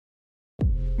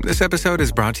This episode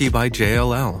is brought to you by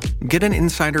JLL. Get an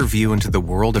insider view into the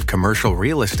world of commercial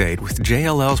real estate with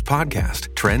JLL's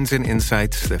podcast, Trends and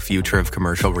Insights, the Future of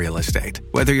Commercial Real Estate.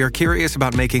 Whether you're curious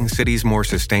about making cities more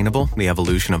sustainable, the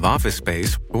evolution of office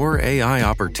space, or AI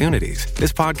opportunities,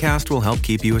 this podcast will help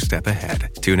keep you a step ahead.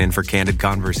 Tune in for candid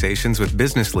conversations with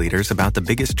business leaders about the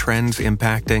biggest trends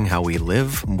impacting how we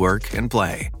live, work, and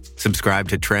play. Subscribe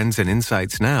to Trends and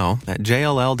Insights now at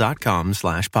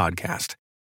jll.com/podcast.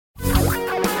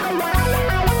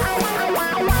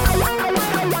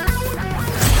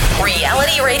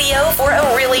 Reality radio for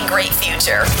a really great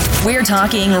future. We're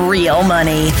talking real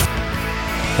money.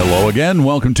 Hello again.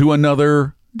 Welcome to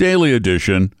another daily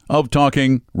edition of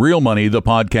Talking Real Money, the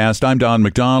podcast. I'm Don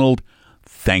McDonald.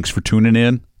 Thanks for tuning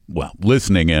in. Well,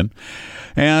 listening in.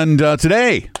 And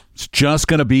today, it's just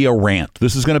going to be a rant.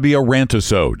 This is going to be a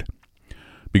rant-isode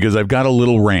because I've got a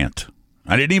little rant.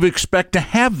 I didn't even expect to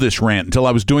have this rant until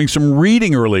I was doing some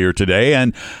reading earlier today,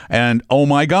 and oh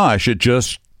my gosh, it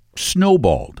just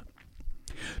snowballed.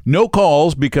 No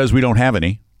calls because we don't have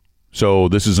any. So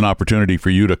this is an opportunity for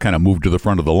you to kind of move to the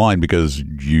front of the line because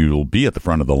you'll be at the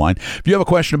front of the line. If you have a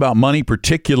question about money,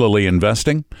 particularly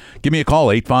investing, give me a call,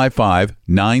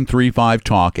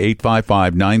 855-935-TALK,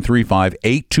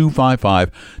 855-935-8255,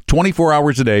 24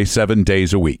 hours a day, 7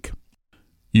 days a week.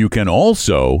 You can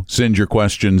also send your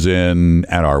questions in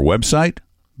at our website,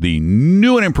 the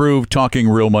new and improved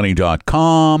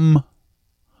talkingrealmoney.com.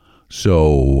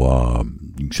 So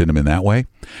you can send them in that way.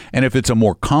 And if it's a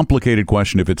more complicated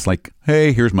question, if it's like,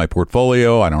 hey, here's my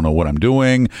portfolio, I don't know what I'm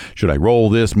doing, should I roll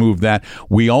this, move that?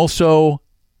 We also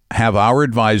have our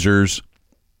advisors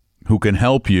who can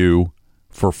help you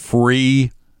for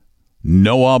free,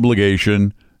 no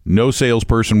obligation. No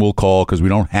salesperson will call because we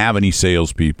don't have any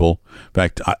salespeople. In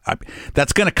fact,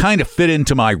 that's going to kind of fit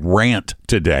into my rant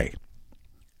today.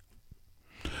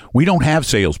 We don't have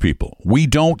salespeople. We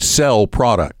don't sell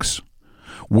products.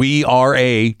 We are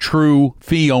a true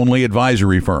fee-only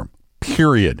advisory firm,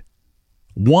 period.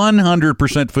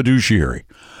 100% fiduciary.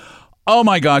 Oh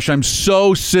my gosh, I'm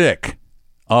so sick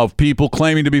of people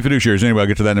claiming to be fiduciaries. Anyway, I'll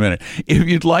get to that in a minute. If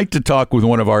you'd like to talk with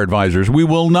one of our advisors, we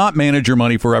will not manage your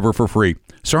money forever for free.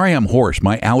 Sorry, I'm hoarse.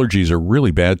 My allergies are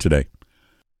really bad today.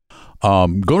 Go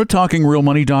to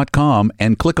talkingrealmoney.com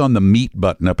and click on the meet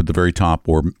button up at the very top,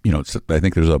 or, I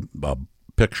think there's a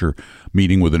picture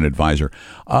meeting with an advisor,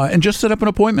 and just set up an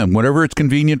appointment whenever it's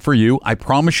convenient for you. I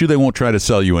promise you they won't try to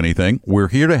sell you anything. We're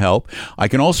here to help. I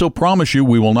can also promise you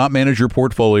we will not manage your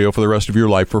portfolio for the rest of your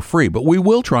life for free, but we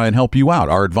will try and help you out.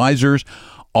 Our advisors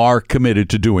are committed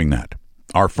to doing that.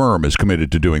 Our firm is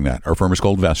committed to doing that. Our firm is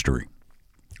called Vestory.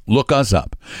 Look us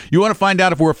up. You want to find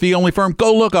out if we're a fee-only firm?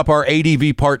 Go look up our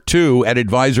ADV Part 2 at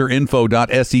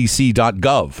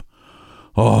advisorinfo.sec.gov.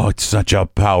 Oh, it's such a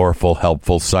powerful,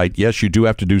 helpful site. Yes, you do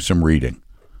have to do some reading.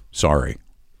 Sorry.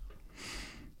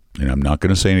 And I'm not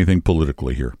going to say anything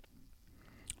politically here.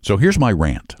 So here's my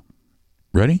rant.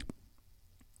 Ready?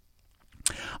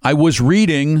 I was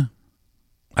reading,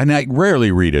 and I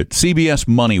rarely read it, CBS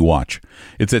Money Watch.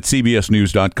 It's at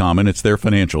cbsnews.com, and it's their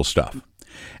financial stuff.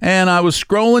 And I was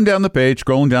scrolling down the page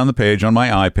on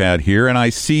my iPad here, and I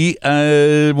see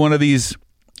one of these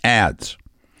ads.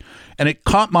 And it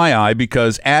caught my eye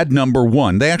because ad number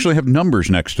 1, they actually have numbers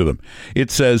next to them.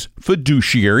 It says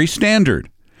fiduciary standard.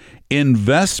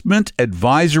 Investment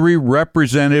advisory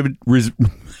representative.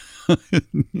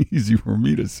 Easy for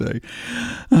me to say.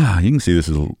 You can see this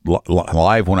is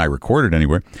live when I record it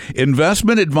anywhere.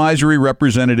 Investment advisory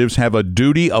representatives have a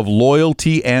duty of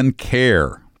loyalty and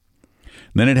care.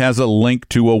 Then it has a link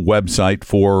to a website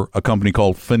for a company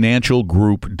called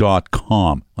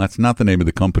financialgroup.com. That's not the name of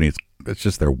the company. It's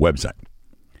just their website.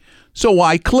 So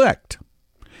I clicked.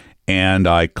 And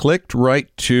I clicked right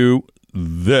to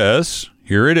this.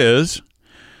 Here it is.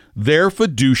 Their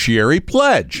fiduciary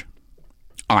pledge.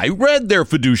 I read their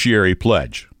fiduciary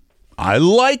pledge. I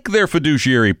like their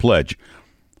fiduciary pledge.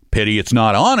 Pity it's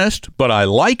not honest, but I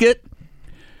like it.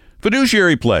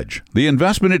 Fiduciary pledge. The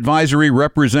investment advisory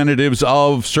representatives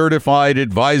of Certified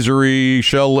Advisory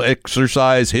shall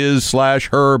exercise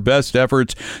his/her best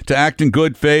efforts to act in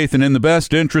good faith and in the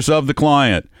best interests of the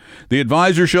client. The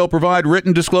advisor shall provide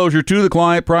written disclosure to the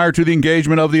client prior to the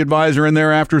engagement of the advisor and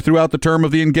thereafter throughout the term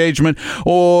of the engagement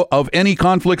or of any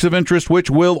conflicts of interest which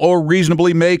will or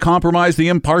reasonably may compromise the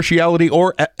impartiality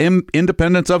or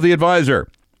independence of the advisor.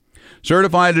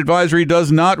 Certified advisory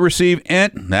does not receive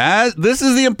this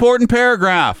is the important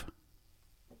paragraph.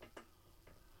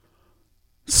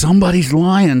 Somebody's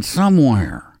lying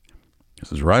somewhere.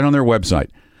 This is right on their website.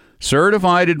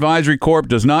 Certified Advisory Corp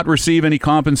does not receive any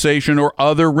compensation or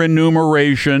other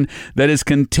remuneration that is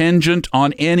contingent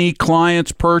on any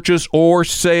client's purchase or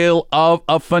sale of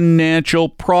a financial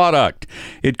product.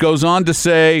 It goes on to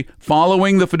say,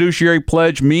 following the fiduciary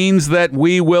pledge means that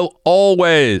we will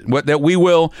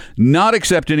not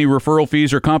accept any referral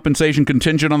fees or compensation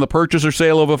contingent on the purchase or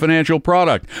sale of a financial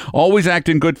product. Always act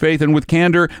in good faith and with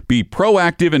candor. Be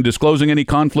proactive in disclosing any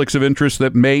conflicts of interest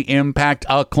that may impact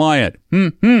a client.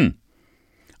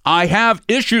 I have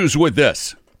issues with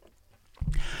this.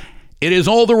 It is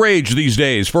all the rage these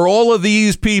days for all of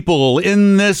these people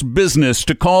in this business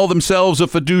to call themselves a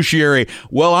fiduciary.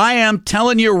 Well, I am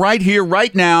telling you right here,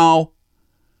 right now,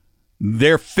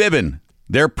 they're fibbing.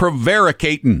 They're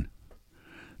prevaricating.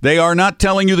 They are not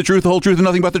telling you the truth, the whole truth, and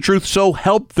nothing but the truth, so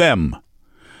help them.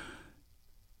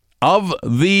 Of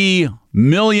the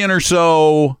million or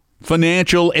so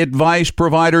financial advice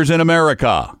providers in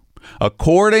America,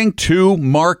 according to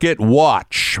Market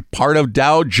Watch, part of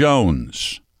Dow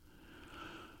Jones,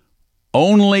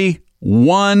 only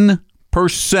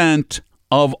 1%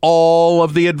 of all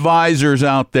of the advisors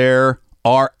out there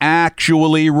are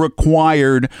actually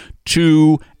required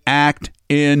to act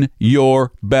in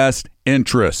your best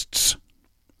interests.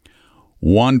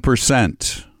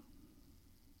 1%.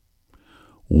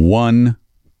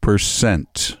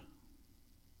 1%.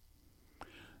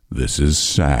 This is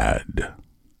sad.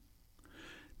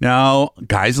 Now,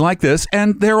 guys like this,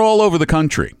 and they're all over the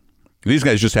country. These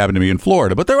guys just happen to be in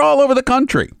Florida, but they're all over the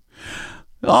country.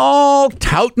 All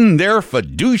touting their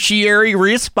fiduciary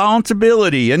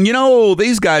responsibility. And, you know,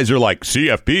 these guys are like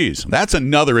CFPs. That's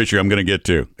another issue I'm going to get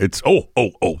to. It's,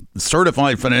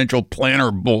 Certified Financial Planner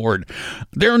Board.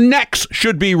 Their necks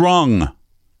should be wrung.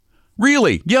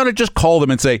 Really, you ought to just call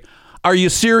them and say, are you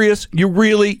serious? You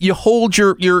hold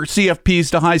your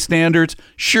CFPs to high standards?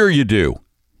 Sure you do.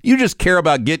 You just care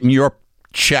about getting your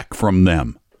check from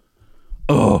them.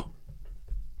 Oh,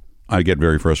 I get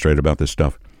very frustrated about this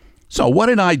stuff. So what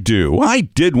did I do? I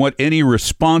did what any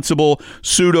responsible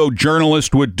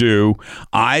pseudo-journalist would do.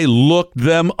 I looked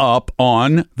them up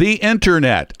on the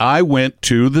internet. I went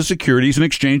to the Securities and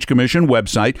Exchange Commission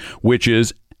website, which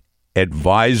is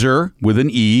advisor with an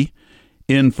E,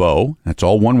 info, that's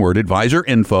all one word,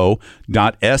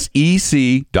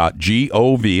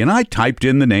 advisorinfo.sec.gov, and I typed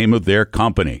in the name of their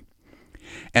company.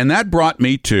 And that brought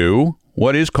me to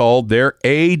what is called their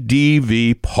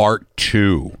ADV Part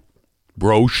 2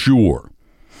 brochure.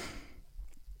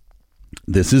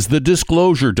 This is the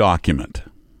disclosure document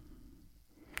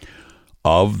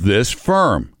of this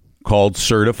firm called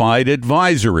Certified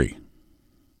Advisory.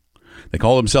 They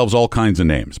call themselves all kinds of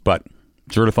names, but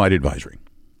Certified Advisory.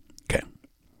 Okay.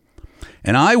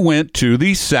 And I went to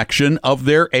the section of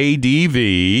their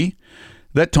ADV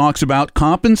that talks about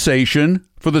compensation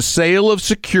for the sale of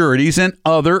securities and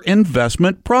other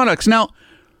investment products. Now,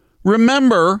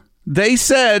 remember, they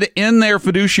said in their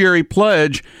fiduciary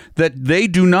pledge that they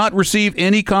do not receive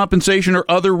any compensation or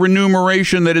other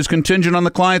remuneration that is contingent on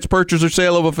the client's purchase or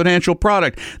sale of a financial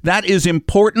product. That is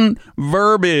important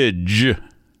verbiage,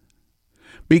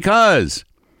 because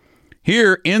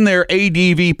here in their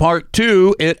ADV Part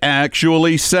 2, it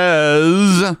actually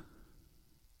says,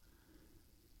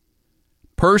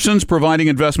 persons providing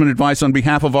investment advice on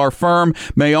behalf of our firm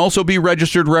may also be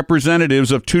registered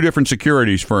representatives of two different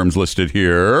securities firms listed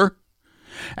here.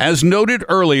 As noted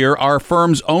earlier, our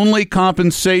firm's only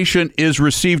compensation is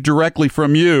received directly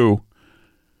from you.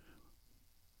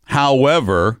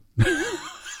 However,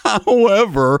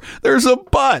 there's a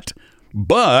but.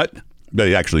 But,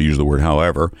 they actually use the word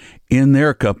however, in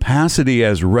their capacity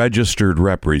as registered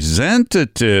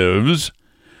representatives,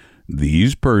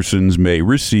 these persons may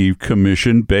receive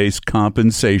commission-based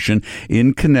compensation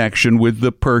in connection with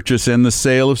the purchase and the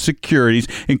sale of securities,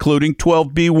 including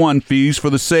 12B1 fees for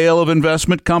the sale of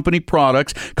investment company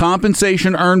products.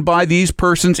 Compensation earned by these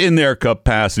persons in their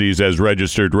capacities as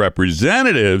registered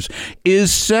representatives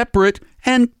is separate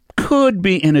and could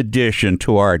be in addition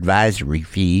to our advisory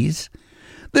fees.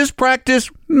 This practice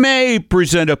may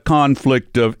present a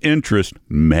conflict of interest.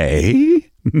 May?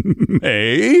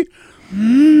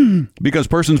 Because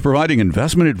persons providing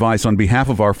investment advice on behalf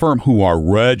of our firm who are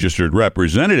registered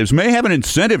representatives may have an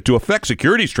incentive to effect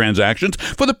securities transactions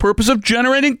for the purpose of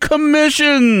generating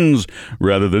commissions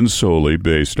rather than solely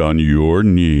based on your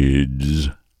needs.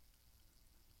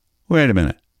 Wait a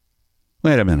minute.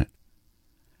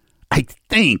 I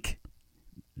think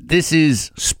this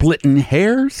is splitting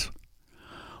hairs.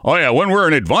 Oh, yeah, when we're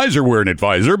an advisor,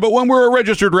 but when we're a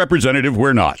registered representative,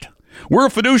 we're not. We're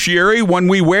a fiduciary when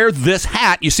we wear this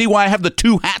hat. You see why I have the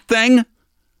two hat thing?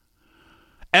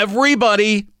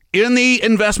 Everybody In the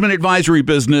investment advisory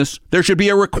business, there should be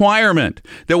a requirement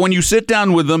that when you sit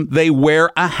down with them, they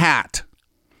wear a hat.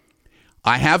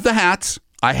 I have the hats.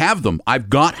 I have them. I've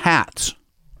got hats.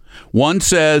 One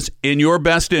says, in your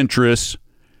best interests,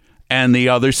 and the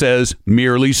other says,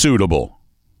 merely suitable.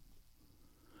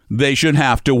 They should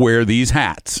have to wear these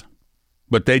hats,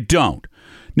 but they don't.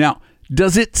 Now,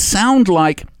 does it sound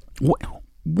like,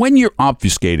 when you're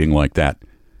obfuscating like that,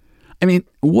 I mean,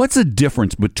 what's the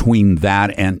difference between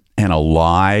that and a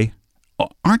lie?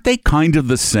 Aren't they kind of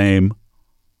the same?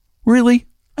 Really?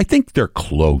 I think they're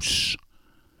close.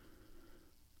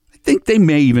 I think they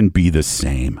may even be the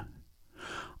same.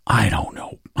 I don't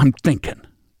know. I'm thinking.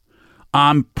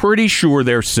 I'm pretty sure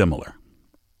they're similar.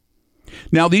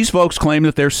 Now, these folks claim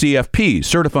that they're CFPs,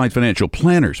 Certified Financial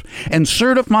Planners. And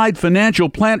certified financial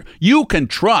plan, you can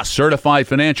trust certified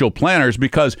financial planners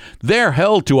because they're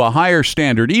held to a higher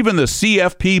standard. Even the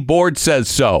CFP board says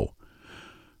so.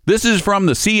 This is from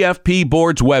the CFP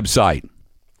board's website.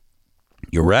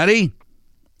 You ready?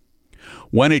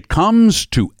 When it comes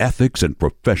to ethics and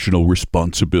professional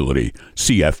responsibility,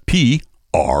 CFP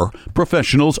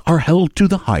professionals are held to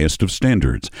the highest of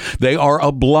standards. They are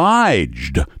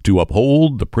obliged to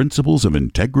uphold the principles of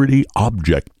integrity,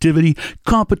 objectivity,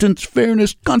 competence,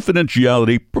 fairness,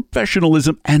 confidentiality,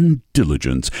 professionalism, and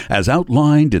diligence as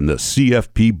outlined in the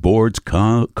CFP Board's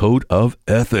Code of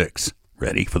Ethics.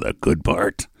 Ready for the good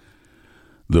part?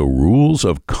 The rules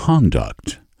of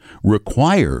conduct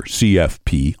require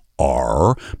CFP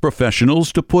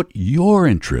professionals to put your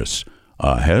interests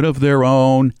ahead of their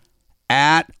own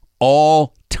at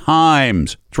all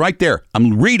times. It's right there.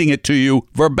 I'm reading it to you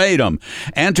verbatim.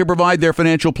 And to provide their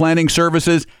financial planning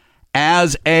services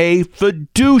as a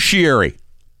fiduciary.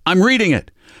 I'm reading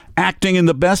it. Acting in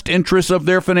the best interests of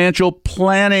their financial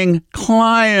planning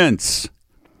clients.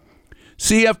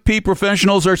 CFP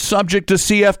professionals are subject to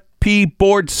CFP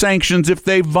board sanctions if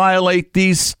they violate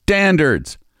these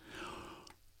standards.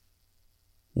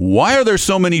 Why are there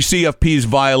so many CFPs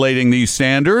violating these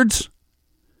standards?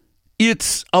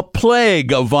 It's a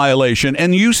plague of violation.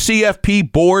 And you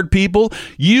CFP board people,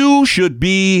 you should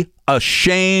be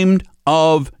ashamed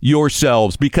of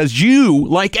yourselves because you,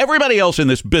 like everybody else in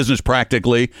this business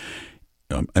practically,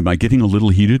 am I getting a little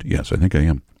heated? Yes, I think I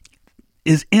am.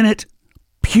 Is in it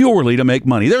purely to make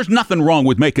money. There's nothing wrong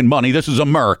with making money. This is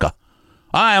America.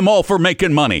 I am all for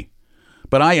making money.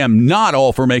 But I am not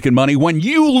all for making money when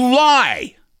you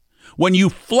lie. When you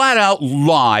flat out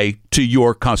lie to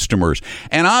your customers.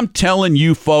 And I'm telling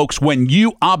you folks, when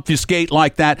you obfuscate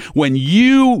like that, when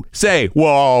you say,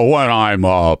 well, when I'm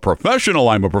a professional,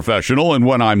 I'm a professional, and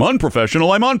when I'm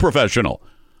unprofessional, I'm unprofessional.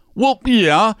 Well,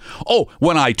 yeah. Oh,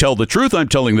 when I tell the truth, I'm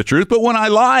telling the truth. But when I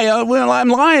lie, I'm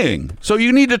lying. So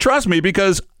you need to trust me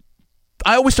because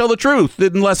I always tell the truth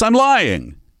unless I'm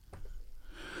lying.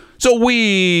 So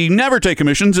we never take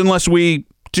commissions unless we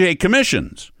take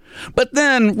commissions. But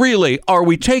then, really, are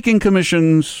we taking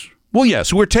commissions? Well,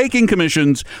 yes, we're taking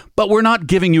commissions, but we're not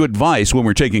giving you advice when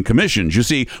we're taking commissions. You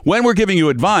see, when we're giving you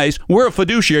advice, we're a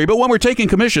fiduciary, but when we're taking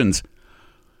commissions,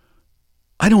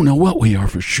 I don't know what we are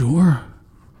for sure.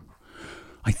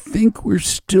 I think we're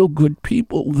still good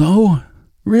people, though.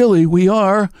 Really, we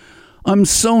are. I'm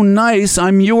so nice.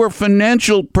 I'm your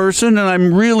financial person, and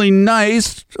I'm really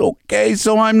nice. Okay,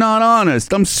 so I'm not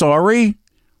honest. I'm sorry.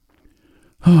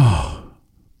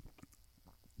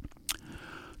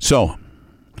 So,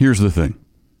 here's the thing.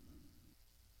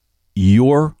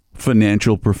 Your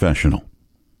financial professional,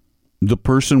 the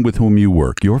person with whom you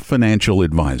work, your financial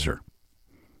advisor,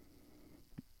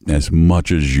 as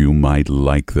much as you might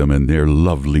like them and they're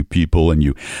lovely people and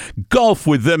you golf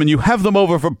with them and you have them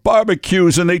over for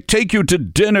barbecues and they take you to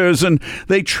dinners and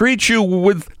they treat you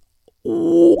with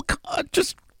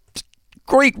just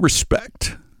great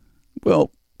respect. Well,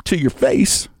 to your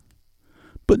face,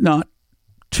 but not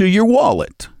to your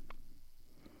wallet.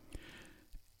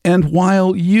 And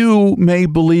while you may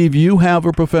believe you have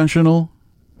a professional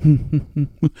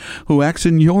who acts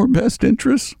in your best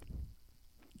interests,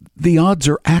 the odds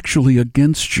are actually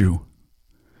against you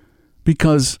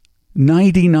because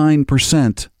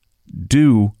 99%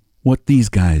 do what these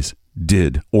guys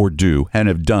did or do and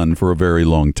have done for a very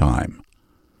long time.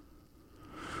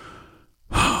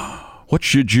 What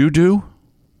should you do?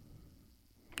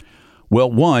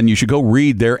 Well, one, you should go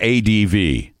read their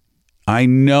ADV. I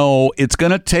know it's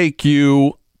going to take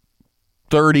you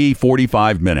 30,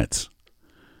 45 minutes.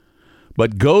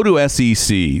 But go to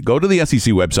SEC, go to the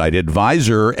SEC website,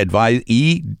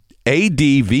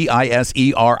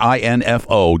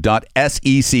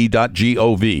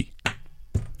 adviserinfo.sec.gov.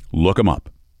 Look them up.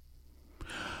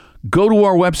 Go to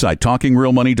our website,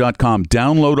 talkingrealmoney.com.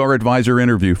 Download our advisor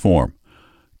interview form.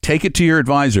 Take it to your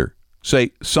advisor.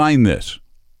 Say, sign this,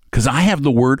 because I have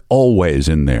the word always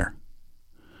in there.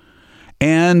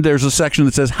 And there's a section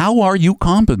that says, how are you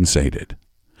compensated?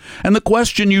 And the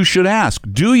question you should ask,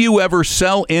 do you ever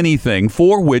sell anything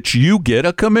for which you get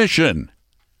a commission?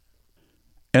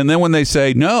 And then when they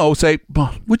say no, say,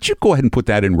 would you go ahead and put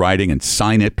that in writing and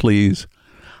sign it, please?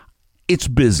 It's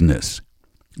business.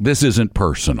 This isn't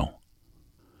personal.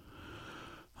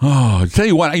 Oh, I tell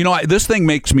you what, this thing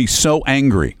makes me so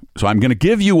angry. So I'm going to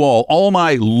give you all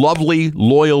my lovely,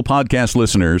 loyal podcast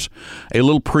listeners, a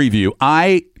little preview.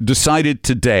 I decided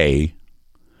today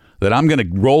that I'm going to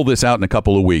roll this out in a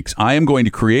couple of weeks. I am going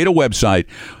to create a website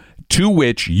to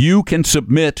which you can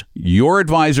submit your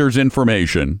advisor's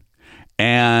information.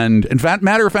 And in fact,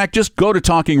 matter of fact, just go to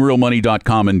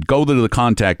talkingrealmoney.com and go to the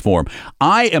contact form.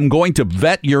 I am going to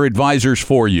vet your advisors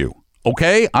for you.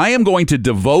 Okay? I am going to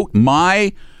devote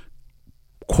my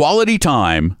quality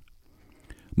time,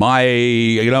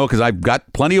 because I've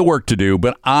got plenty of work to do,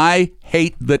 but I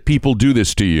hate that people do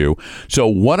this to you. So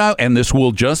and this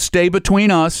will just stay between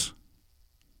us.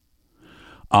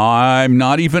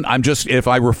 If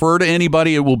I refer to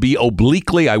anybody, it will be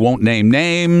obliquely. I won't name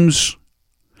names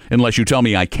unless you tell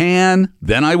me I can,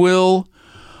 then I will.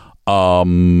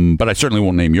 But I certainly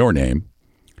won't name your name.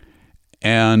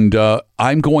 And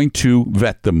I'm going to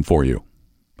vet them for you.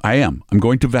 I'm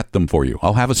going to vet them for you.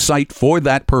 I'll have a site for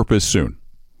that purpose soon.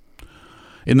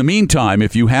 In the meantime,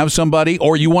 if you have somebody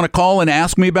or you want to call and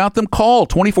ask me about them, call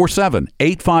 24/7,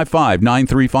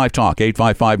 855-935-TALK,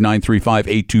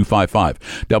 855-935-8255.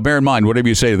 Now, bear in mind, whatever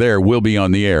you say there will be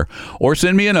on the air. Or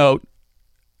send me a note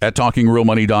at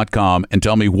talkingrealmoney.com and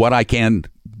tell me what I can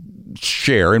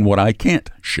share and what I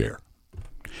can't share.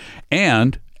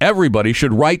 And everybody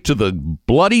should write to the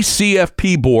bloody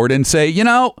CFP board and say,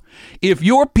 if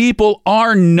your people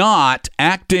are not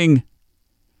acting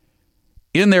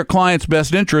in their client's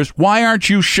best interest, why aren't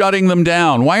you shutting them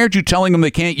down? Why aren't you telling them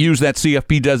they can't use that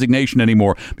CFP designation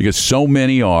anymore? Because so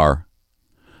many are.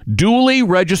 Duly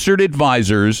registered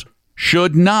advisors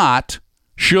should not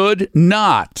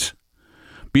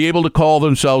be able to call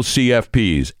themselves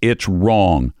CFPs. It's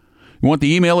wrong. You want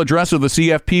the email address of the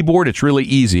CFP board? It's really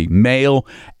easy.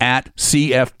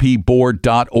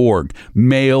 mail@cfpboard.org.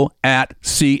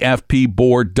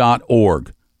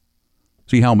 mail@cfpboard.org.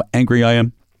 See how angry I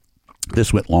am?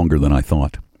 This went longer than I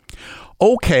thought.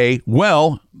 Okay,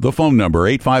 well, the phone number,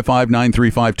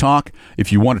 855-935-TALK.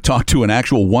 If you want to talk to an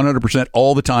actual 100%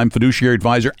 all the time fiduciary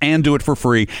advisor and do it for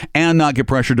free and not get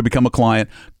pressured to become a client,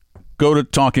 go to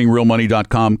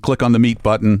talkingrealmoney.com, click on the meet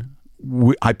button.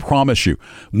 I promise you.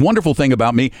 Wonderful thing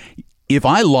about me, if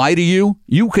I lie to you,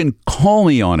 you can call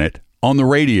me on it on the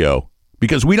radio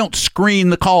because we don't screen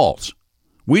the calls.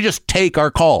 We just take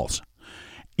our calls.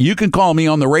 You can call me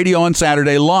on the radio on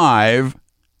Saturday live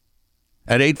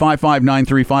at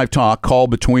 855-935-TALK. Call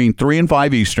between 3 and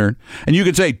 5 Eastern. And you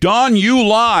can say, Don, you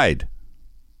lied.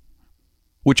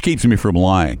 Which keeps me from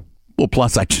lying. Well,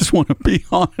 plus, I just want to be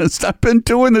honest. I've been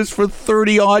doing this for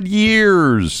 30-odd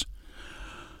years.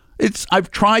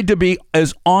 I've tried to be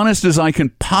as honest as I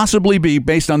can possibly be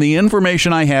based on the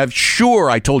information I have. Sure,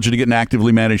 I told you to get an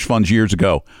actively managed funds years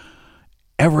ago.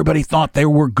 Everybody thought they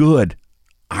were good.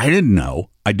 I didn't know.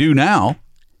 I do now.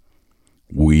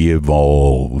 We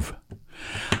evolve.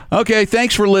 Okay,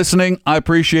 thanks for listening. I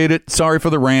appreciate it. Sorry for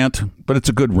the rant, but it's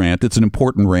a good rant. It's an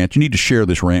important rant. You need to share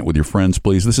this rant with your friends,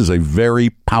 please. This is a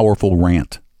very powerful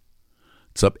rant.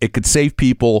 It could save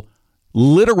people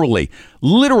literally,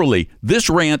 this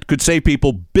rant could save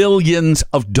people billions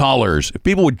of dollars if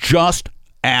people would just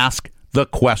ask the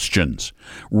questions,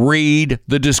 read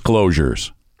the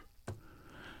disclosures.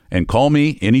 And call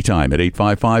me anytime at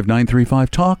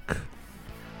 855-935-TALK.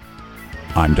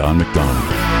 I'm Don McDonald.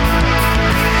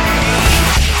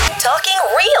 Talking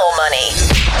real money.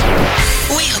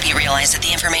 We hope you realize that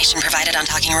the information provided on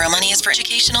Talking Real Money is for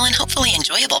educational and hopefully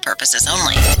enjoyable purposes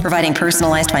only. Providing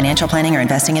personalized financial planning or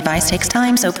investing advice takes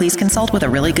time, so please consult with a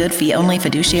really good fee-only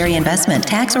fiduciary investment,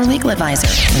 tax, or legal advisor.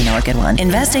 We know a good one.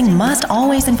 Investing must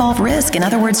always involve risk. In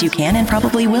other words, you can and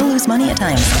probably will lose money at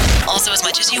times. Also, as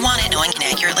much as you want it, no one can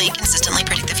accurately, consistently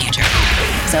predict the future.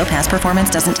 So past performance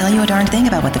doesn't tell you a darn thing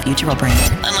about what the future will bring.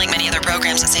 Unlike many other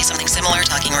programs that say something similar,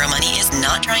 Talking Real Money is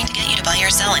not trying to get you to buy or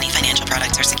sell any financial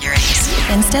products or securities.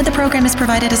 Instead, the program is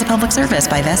provided as a public service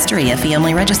by Vestry, a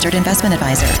fee-only registered investment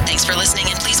advisor. Thanks for listening,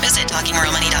 and please visit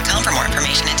talkingrealmoney.com for more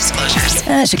information and disclosures.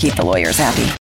 That should keep the lawyers happy.